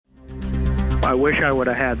I wish I would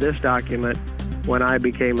have had this document when I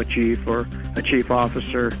became a chief or a chief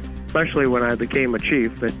officer, especially when I became a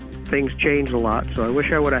chief, that things changed a lot. So I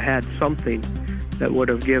wish I would have had something that would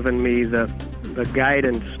have given me the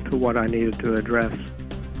guidance to what I needed to address.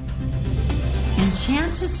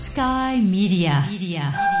 Enchanted Sky Media.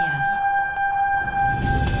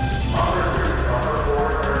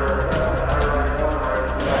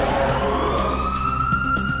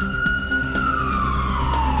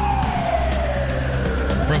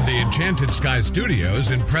 From the Enchanted Sky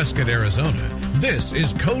Studios in Prescott, Arizona, this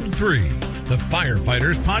is Code 3, the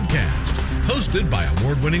Firefighters Podcast, hosted by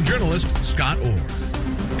award-winning journalist Scott Orr.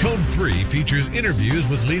 Code 3 features interviews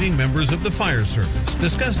with leading members of the fire service,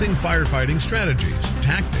 discussing firefighting strategies,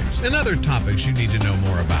 tactics, and other topics you need to know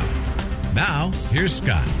more about. Now, here's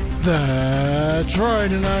Scott. That's right,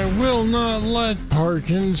 and I will not let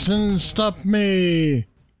Parkinson's stop me.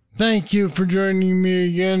 Thank you for joining me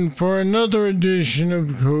again for another edition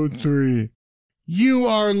of Code 3. You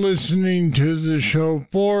are listening to the show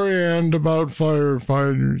for and about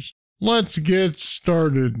firefighters. Let's get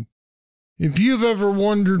started. If you've ever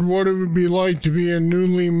wondered what it would be like to be a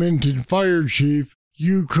newly minted fire chief,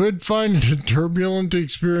 you could find it a turbulent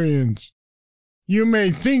experience. You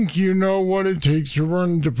may think you know what it takes to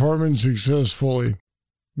run a department successfully.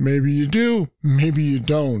 Maybe you do, maybe you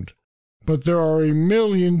don't. But there are a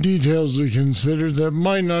million details to consider that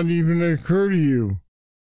might not even occur to you.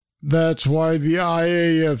 That's why the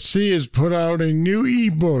IAFC has put out a new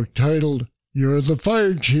ebook titled, You're the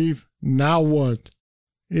Fire Chief, Now What?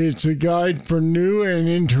 It's a guide for new and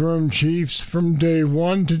interim chiefs from day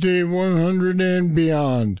 1 to day 100 and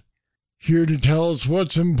beyond. Here to tell us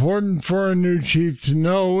what's important for a new chief to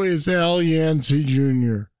know is Al Yancey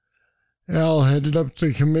Jr. Al headed up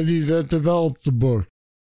the committee that developed the book.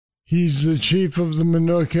 He's the chief of the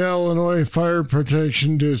Minooka, Illinois Fire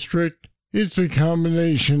Protection District. It's a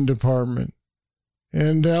combination department.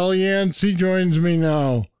 And Al Yancey joins me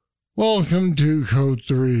now. Welcome to Code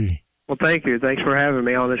 3. Well, thank you. Thanks for having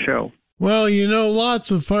me on the show. Well, you know, lots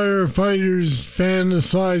of firefighters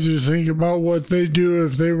fantasize or think about what they'd do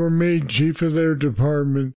if they were made chief of their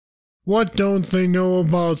department. What don't they know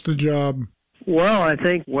about the job? Well, I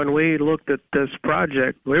think when we looked at this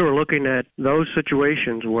project, we were looking at those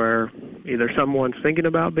situations where either someone's thinking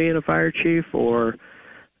about being a fire chief or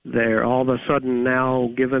they're all of a sudden now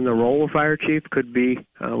given the role of fire chief. Could be,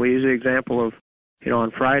 we use the example of,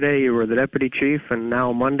 on Friday you were the deputy chief and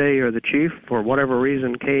now Monday you're the chief for whatever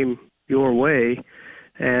reason came your way,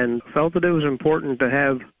 and felt that it was important to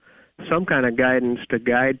have some kind of guidance to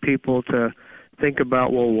guide people to think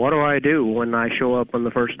about, well, what do I do when I show up on the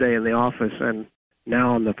first day in the office and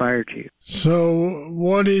now I'm the fire chief? So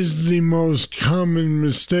what is the most common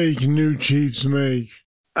mistake new chiefs make?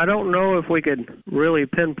 I don't know if we could really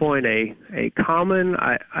pinpoint a common.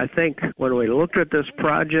 I think when we looked at this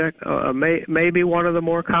project, maybe one of the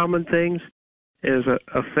more common things is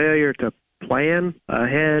a failure to plan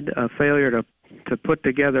ahead, a failure to put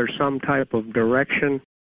together some type of direction,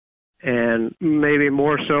 and maybe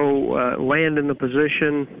more so land in the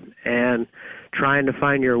position and trying to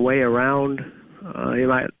find your way around. You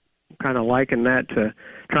might kind of liken that to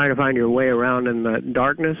trying to find your way around in the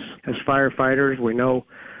darkness. As firefighters, we know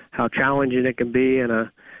how challenging it can be in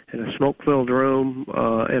a smoke-filled room,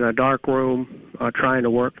 in a dark room, trying to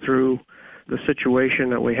work through the situation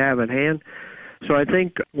that we have at hand. So I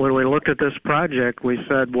think when we looked at this project, we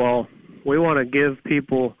said, well, we want to give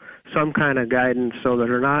people some kind of guidance so that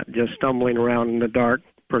they're not just stumbling around in the dark,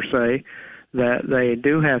 per se, that they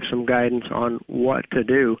do have some guidance on what to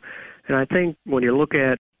do. And I think when you look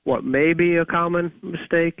at what may be a common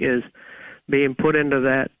mistake is being put into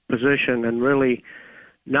that position and really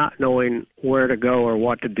not knowing where to go or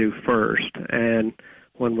what to do first. And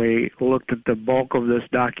when we looked at the bulk of this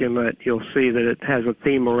document, you'll see that it has a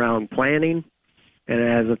theme around planning, and it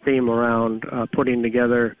has a theme around putting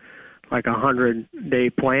together like a 100-day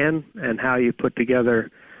plan and how you put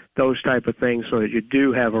together those type of things so that you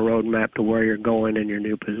do have a roadmap to where you're going in your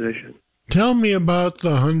new position. Tell me about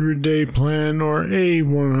the 100-day plan or a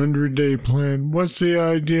 100-day plan. What's the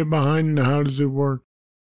idea behind it and how does it work?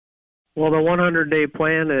 Well, the 100-day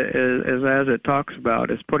plan is, as it talks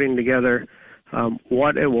about, is putting together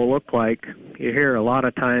what it will look like. You hear a lot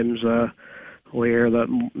of times where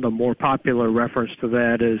the more popular reference to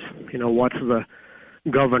that is, what's the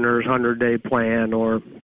governor's 100-day plan, or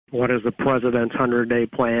what is the president's 100-day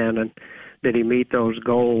plan, and did he meet those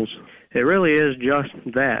goals? It really is just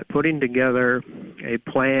that, putting together a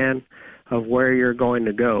plan of where you're going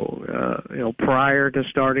to go. Prior to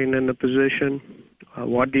starting in the position,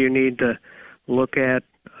 what do you need to look at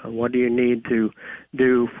What do you need to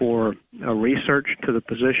do for research to the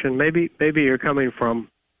position? Maybe you're coming from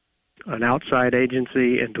an outside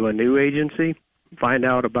agency into a new agency. Find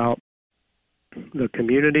out about the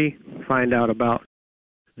community, find out about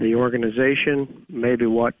the organization, maybe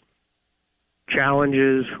what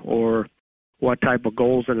challenges or what type of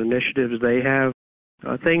goals and initiatives they have.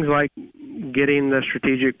 Things like getting the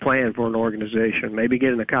strategic plan for an organization, maybe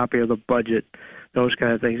getting a copy of the budget, those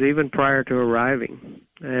kind of things, even prior to arriving.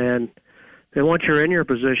 And then once you're in your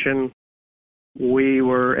position, we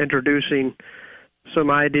were introducing some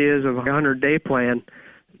ideas of a 100-day plan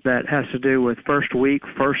that has to do with first week,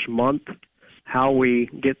 first month, how we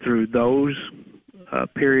get through those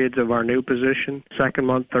periods of our new position, second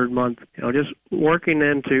month, third month, just working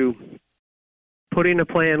into putting a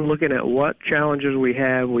plan, looking at what challenges we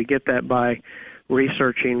have. We get that by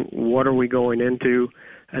researching what are we going into,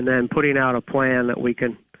 and then putting out a plan that we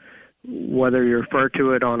can, whether you refer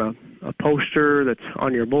to it on a poster that's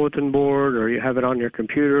on your bulletin board or you have it on your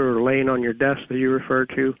computer or laying on your desk that you refer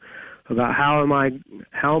to, about how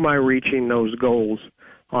am I reaching those goals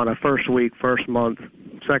on a first week, first month,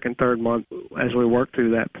 second, third month as we work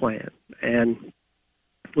through that plan. And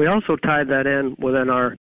we also tied that in within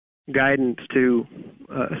our guidance to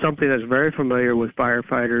something that's very familiar with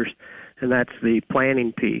firefighters, and that's the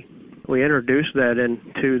planning P. We introduced that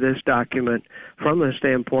into this document from the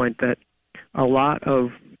standpoint that a lot of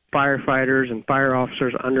firefighters and fire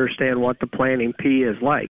officers understand what the planning P is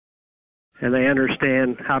like. And they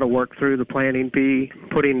understand how to work through the planning P,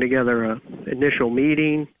 putting together an initial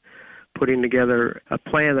meeting, putting together a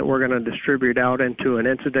plan that we're going to distribute out into an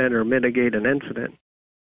incident or mitigate an incident.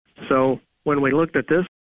 So when we looked at this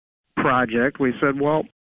project, we said, well,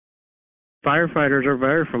 firefighters are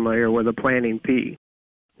very familiar with the planning P.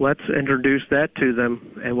 Let's introduce that to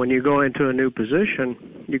them. And when you go into a new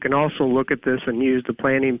position, you can also look at this and use the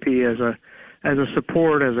planning P as a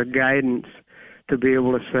support, as a guidance to be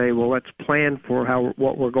able to say, well, let's plan for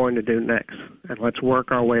what we're going to do next, and let's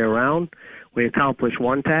work our way around. We accomplish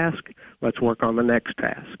one task, let's work on the next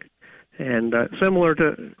task. And similar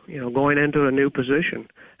to going into a new position,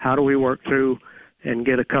 how do we work through and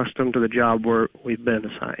get accustomed to the job we've been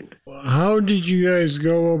assigned? How did you guys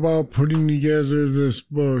go about putting together this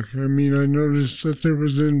book? I mean, I noticed that there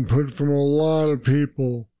was input from a lot of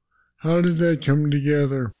people. How did that come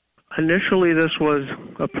together? Initially, this was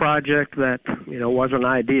a project that, was an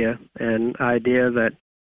idea that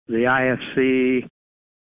the IFC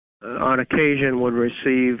on occasion would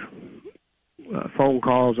receive phone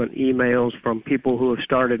calls and emails from people who have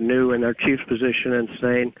started new in their chief's position and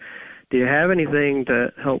saying, do you have anything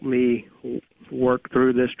to help me work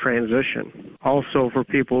through this transition? Also for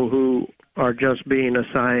people who are just being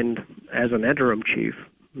assigned as an interim chief.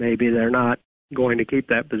 Maybe they're not going to keep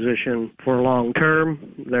that position for long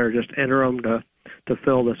term. They're just interim to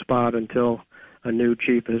fill the spot until a new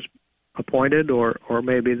chief is appointed, or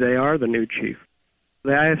maybe they are the new chief.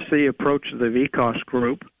 The IFC approached the VCOS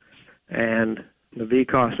group, and the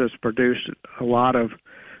VCOS has produced a lot of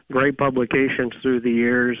great publications through the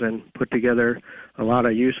years and put together a lot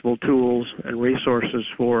of useful tools and resources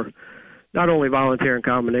for not only volunteer and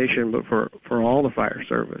combination, but for all the fire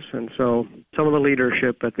service. And so some of the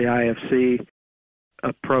leadership at the IFC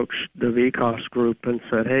approached the VCOS group and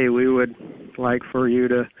said, hey, we would like for you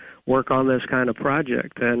to work on this kind of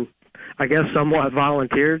project. And I guess somewhat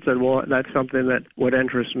volunteered, said, well, that's something that would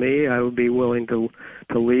interest me. I would be willing to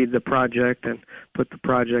lead the project and put the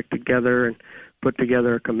project together and put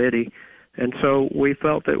together a committee. And so we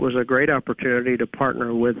felt it was a great opportunity to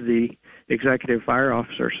partner with the Executive Fire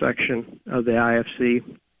Officer section of the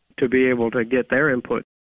IFC to be able to get their input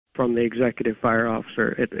from the Executive Fire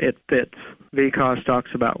Officer. It fits. VCOS talks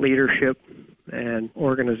about leadership and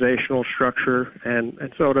organizational structure, and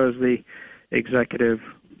so does the Executive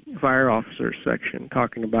Fire Officer section,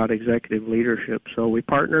 talking about executive leadership. So we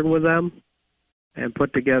partnered with them and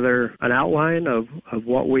put together an outline of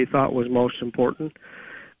what we thought was most important.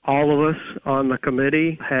 All of us on the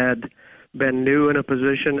committee had been new in a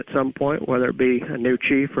position at some point, whether it be a new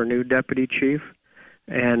chief or new deputy chief,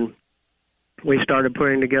 and we started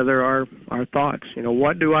putting together our thoughts.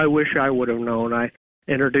 What do I wish I would have known? I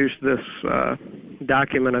introduced this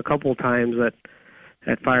document a couple times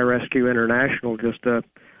at Fire Rescue International just a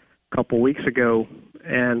couple weeks ago,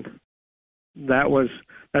 and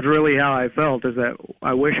that's really how I felt, is that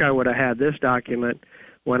I wish I would have had this document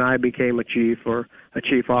when I became a chief or a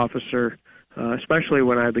chief officer, especially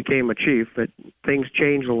when I became a chief. But things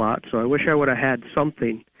change a lot, so I wish I would have had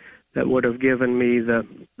something that would have given me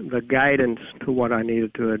the guidance to what I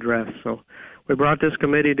needed to address. So we brought this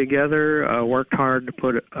committee together, worked hard to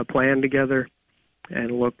put a plan together,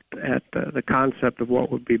 and looked at the concept of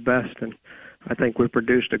what would be best. And I think we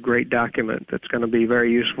produced a great document that's going to be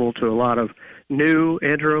very useful to a lot of new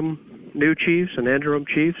chiefs and interim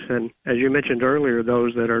chiefs, and as you mentioned earlier,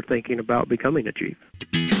 those that are thinking about becoming a chief.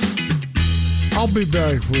 I'll be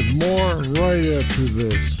back with more right after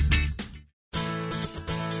this.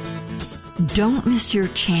 Don't miss your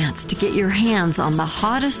chance to get your hands on the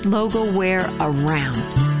hottest logo wear around.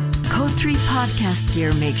 Code 3 podcast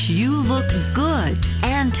gear makes you look good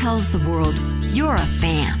and tells the world you're a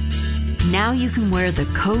fan. Now you can wear the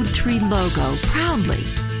Code 3 logo proudly.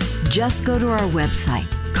 Just go to our website,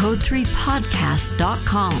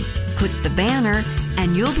 code3podcast.com. Click the banner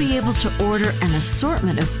and you'll be able to order an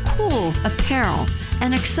assortment of cool apparel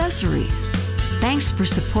and accessories. Thanks for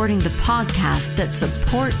supporting the podcast that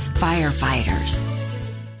supports firefighters.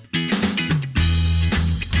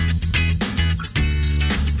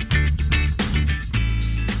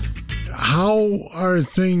 How are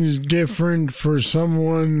things different for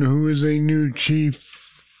someone who is a new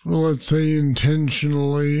chief, let's say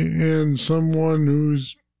intentionally, and someone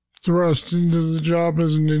who's thrust into the job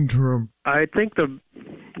as an interim? I think the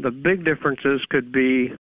big differences could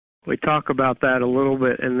be, we talk about that a little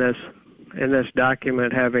bit in this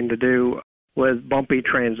document, having to do with bumpy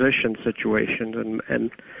transition situations,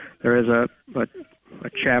 and there is a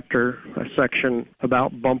chapter, a section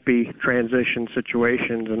about bumpy transition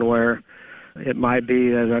situations, and where it might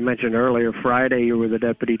be, as I mentioned earlier, Friday you were the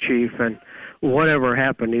deputy chief, and whatever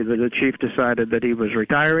happened, either the chief decided that he was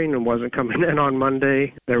retiring and wasn't coming in on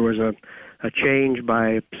Monday, there was a change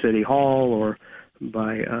by City Hall or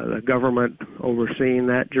by the government overseeing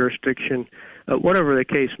that jurisdiction, whatever the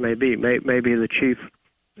case may be. Maybe the chief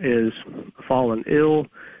is fallen ill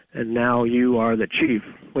and now you are the chief.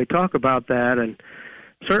 We talk about that, and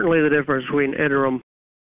certainly the difference between interim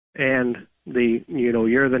and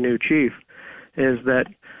you're the new chief is that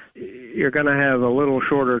you're going to have a little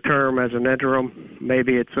shorter term as an interim.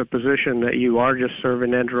 Maybe it's a position that you are just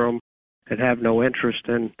serving interim and have no interest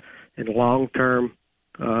in long term.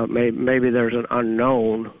 Maybe there's an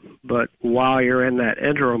unknown, but while you're in that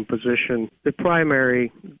interim position, the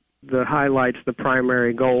primary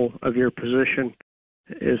goal of your position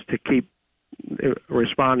is to keep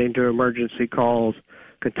responding to emergency calls,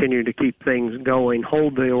 continue to keep things going,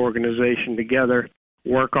 hold the organization together,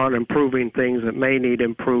 work on improving things that may need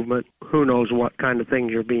improvement. Who knows what kind of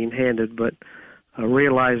things you're being handed, but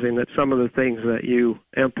realizing that some of the things that you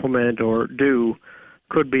implement or do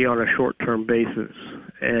could be on a short-term basis,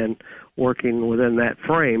 and working within that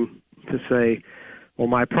frame to say, well,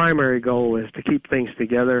 my primary goal is to keep things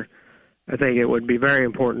together. I think it would be very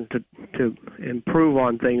important to improve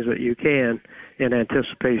on things that you can in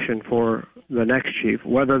anticipation for the next chief,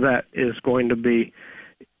 whether that is going to be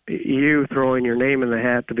you throwing your name in the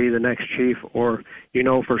hat to be the next chief, or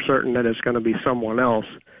for certain that it's going to be someone else.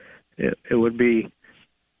 It would be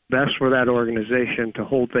best for that organization to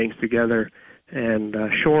hold things together and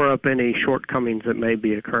shore up any shortcomings that may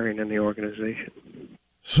be occurring in the organization.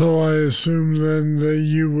 So I assume then that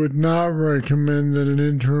you would not recommend that an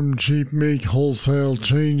interim chief make wholesale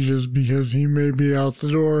changes because he may be out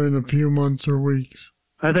the door in a few months or weeks.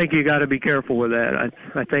 I think you got to be careful with that.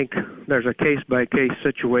 I think there's a case-by-case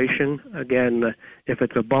situation. Again, if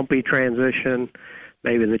it's a bumpy transition,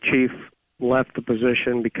 maybe the chief left the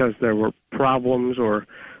position because there were problems or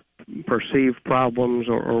perceived problems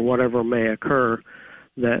or whatever may occur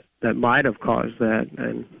that might have caused that,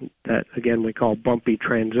 and that, again, we call bumpy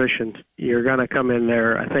transitions. You're going to come in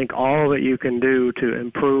there. I think all that you can do to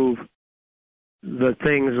improve the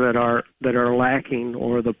things that are lacking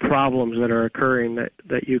or the problems that are occurring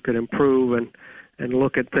that you could improve, and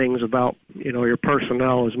look at things about, your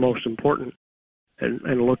personnel is most important,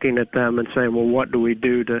 and looking at them and saying, well, what do we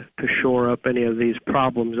do to shore up any of these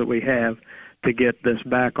problems that we have to get this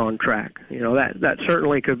back on track? That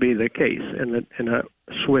certainly could be the case in a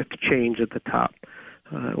swift change at the top.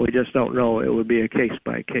 We just don't know. It would be a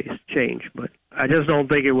case-by-case change. But I just don't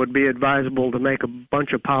think it would be advisable to make a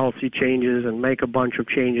bunch of policy changes and make a bunch of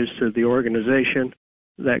changes to the organization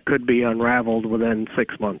that could be unraveled within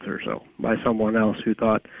 6 months or so by someone else who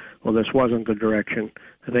thought, well, this wasn't the direction.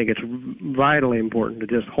 I think it's vitally important to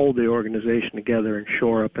just hold the organization together and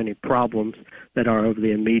shore up any problems that are of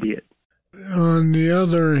the immediate. On the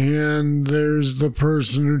other hand, there's the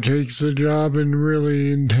person who takes the job and really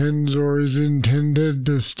intends or is intended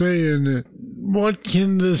to stay in it. What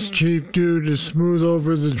can this chief do to smooth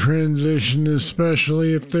over the transition,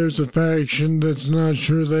 especially if there's a faction that's not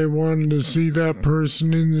sure they wanted to see that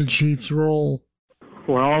person in the chief's role?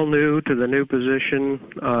 We're all new to the new position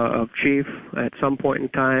of chief. At some point in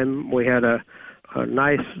time, we had a a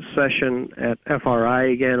nice session at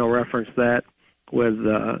FRI again. I'll reference that with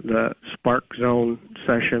the Spark Zone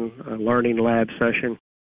session, a learning lab session.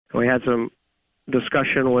 We had some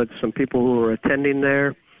discussion with some people who were attending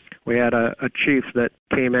there. We had a chief that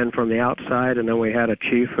came in from the outside, and then we had a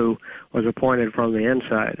chief who was appointed from the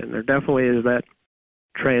inside. And there definitely is that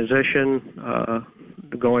transition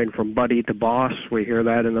going from buddy to boss. We hear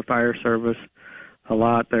that in the fire service a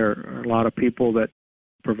lot. There are a lot of people that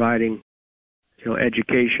providing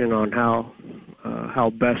education on how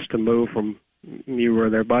best to move from you were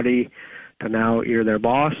their buddy to now you're their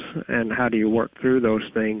boss, and how do you work through those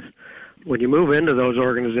things. When you move into those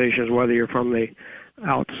organizations, whether you're from the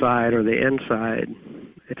outside or the inside,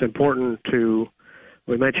 it's important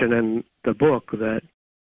we mentioned in the book that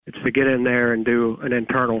it's to get in there and do an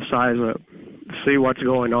internal size up, see what's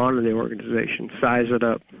going on in the organization, size it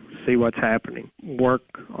up, see what's happening, work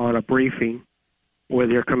on a briefing with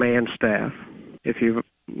your command staff. If you've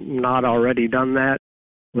not already done that,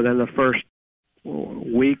 within the first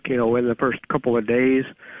week, in the first couple of days,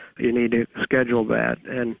 you need to schedule that.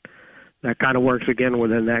 And that kind of works again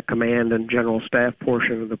within that command and general staff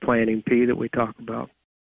portion of the planning P that we talk about.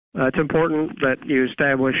 It's important that you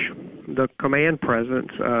establish the command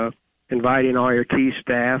presence, inviting all your key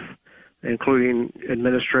staff, including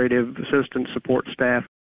administrative assistant support staff,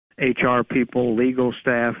 HR people, legal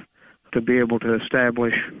staff, to be able to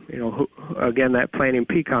establish, again, that planning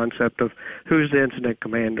P concept of who's the incident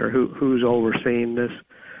commander, who's overseeing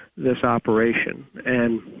this operation,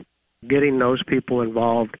 and getting those people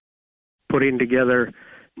involved, putting together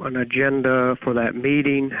an agenda for that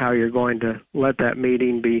meeting, how you're going to let that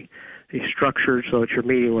meeting be structured so that you're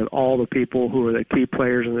meeting with all the people who are the key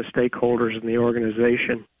players and the stakeholders in the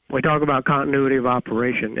organization. We talk about continuity of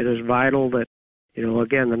operation. It is vital that,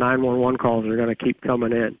 again, the 911 calls are going to keep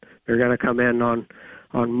coming in. They're going to come in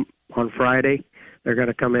on Friday. They're going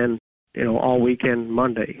to come in, all weekend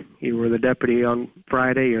Monday. You were the deputy on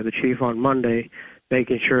Friday, you're the chief on Monday,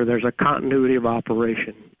 making sure there's a continuity of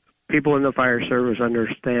operation. People in the fire service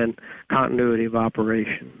understand continuity of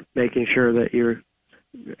operation, making sure that you're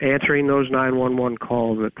answering those 911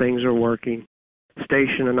 calls, that things are working,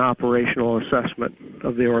 station and operational assessment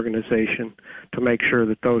of the organization to make sure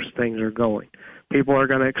that those things are going. People are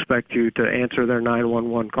going to expect you to answer their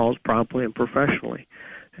 911 calls promptly and professionally.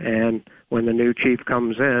 And when the new chief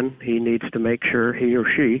comes in, he or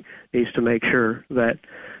she needs to make sure that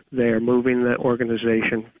they're moving the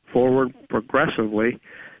organization forward progressively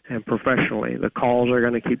and professionally. The calls are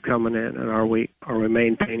going to keep coming in, and are we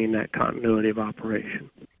maintaining that continuity of operation?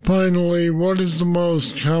 Finally, what is the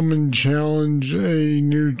most common challenge a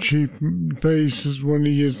new chief faces when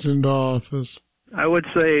he gets into office? I would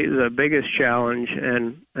say the biggest challenge,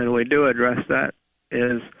 and we do address that,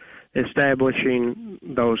 is establishing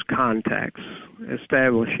those contacts,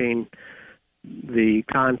 establishing the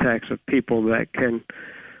contacts of people that can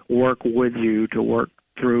work with you to work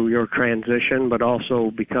through your transition, but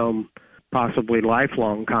also become possibly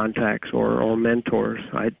lifelong contacts or mentors.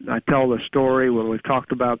 I tell the story when we've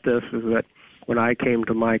talked about this is that when I came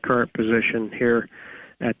to my current position here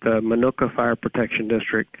at the Minooka Fire Protection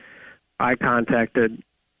District, I contacted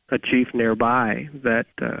a chief nearby that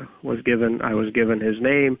I was given his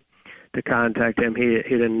name to contact him. He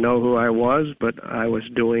didn't know who I was, but I was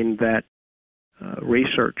doing that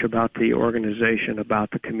research about the organization,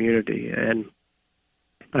 about the community, and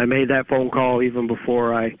I made that phone call even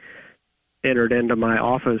before I entered into my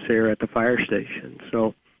office here at the fire station.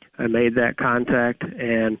 So I made that contact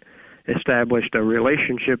and established a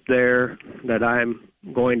relationship there that I'm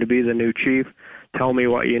going to be the new chief. Tell me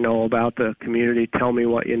what you know about the community. Tell me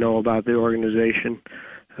what you know about the organization.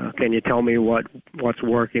 Can you tell me what's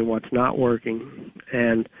working, what's not working?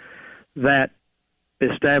 And that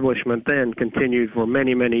establishment then continued for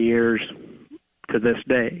many, many years to this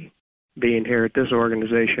day, being here at this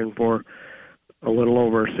organization for a little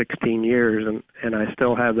over 16 years, and I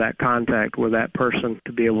still have that contact with that person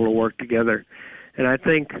to be able to work together. And I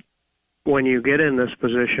think when you get in this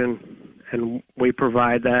position, and we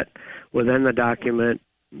provide that within the document,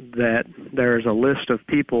 that there's a list of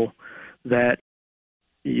people that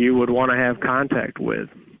you would want to have contact with.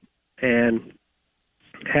 And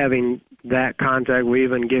having that contact, we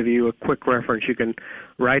even give you a quick reference. You can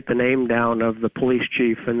write the name down of the police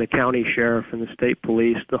chief and the county sheriff and the state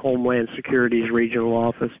police, the Homeland Security's regional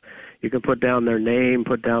office. You can put down their name,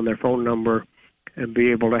 put down their phone number, and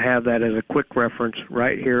be able to have that as a quick reference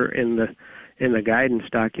right here in the guidance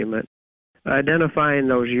document. identifying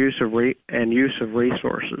those use of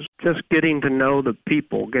resources, just getting to know the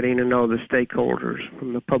people, getting to know the stakeholders,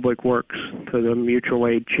 from the public works to the mutual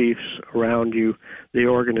aid chiefs around you, the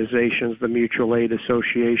organizations, the mutual aid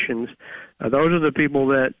associations. Those are the people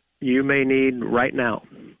that you may need right now,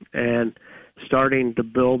 and starting to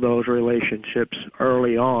build those relationships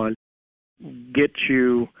early on get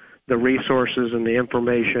you the resources and the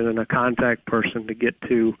information and a contact person to get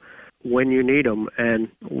to when you need them. And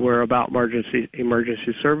we're about emergency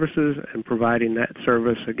services and providing that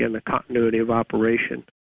service, again, the continuity of operation.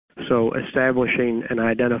 So establishing and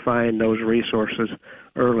identifying those resources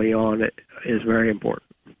early on is very important.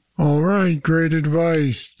 All right, great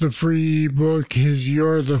advice. The free ebook is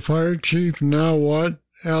You're the Fire Chief, Now What?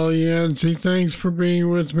 Allie Yancey, thanks for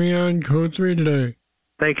being with me on Code 3 today.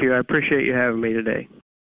 Thank you. I appreciate you having me today.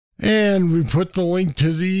 And we put the link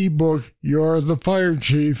to the ebook, You're the Fire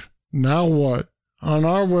Chief, Now What? On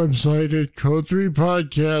our website at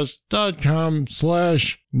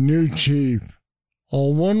code3podcast.com/new chief.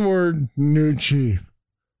 All one word, new chief.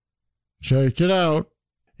 Check it out.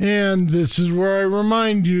 And this is where I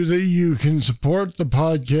remind you that you can support the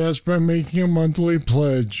podcast by making a monthly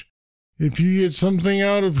pledge. If you get something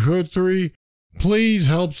out of Code 3, please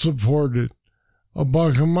help support it.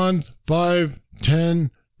 $1 a month, $5, $10,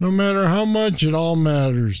 no matter how much, it all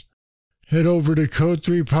matters. Head over to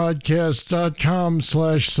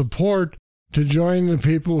code3podcast.com/support to join the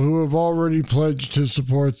people who have already pledged to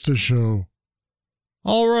support the show.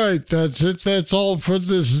 All right, that's it. That's all for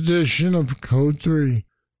this edition of Code 3.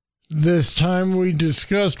 This time we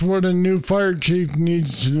discussed what a new fire chief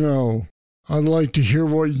needs to know. I'd like to hear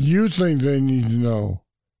what you think they need to know.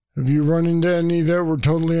 Have you run into any that were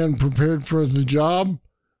totally unprepared for the job?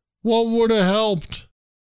 What would have helped?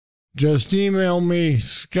 Just email me,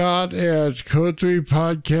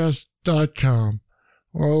 scott@code3podcast.com,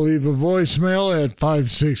 or leave a voicemail at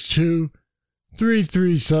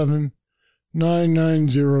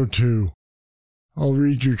 562-337-9902. I'll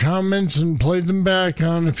read your comments and play them back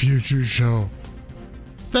on a future show.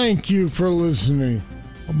 Thank you for listening.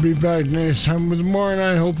 I'll be back next time with more, and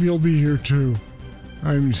I hope you'll be here too.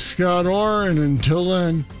 I'm Scott Orr, and until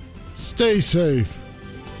then, stay safe.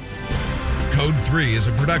 Code 3 is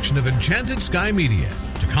a production of Enchanted Sky Media.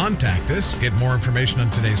 To contact us, get more information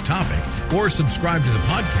on today's topic, or subscribe to the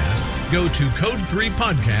podcast, go to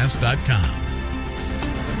code3podcast.com.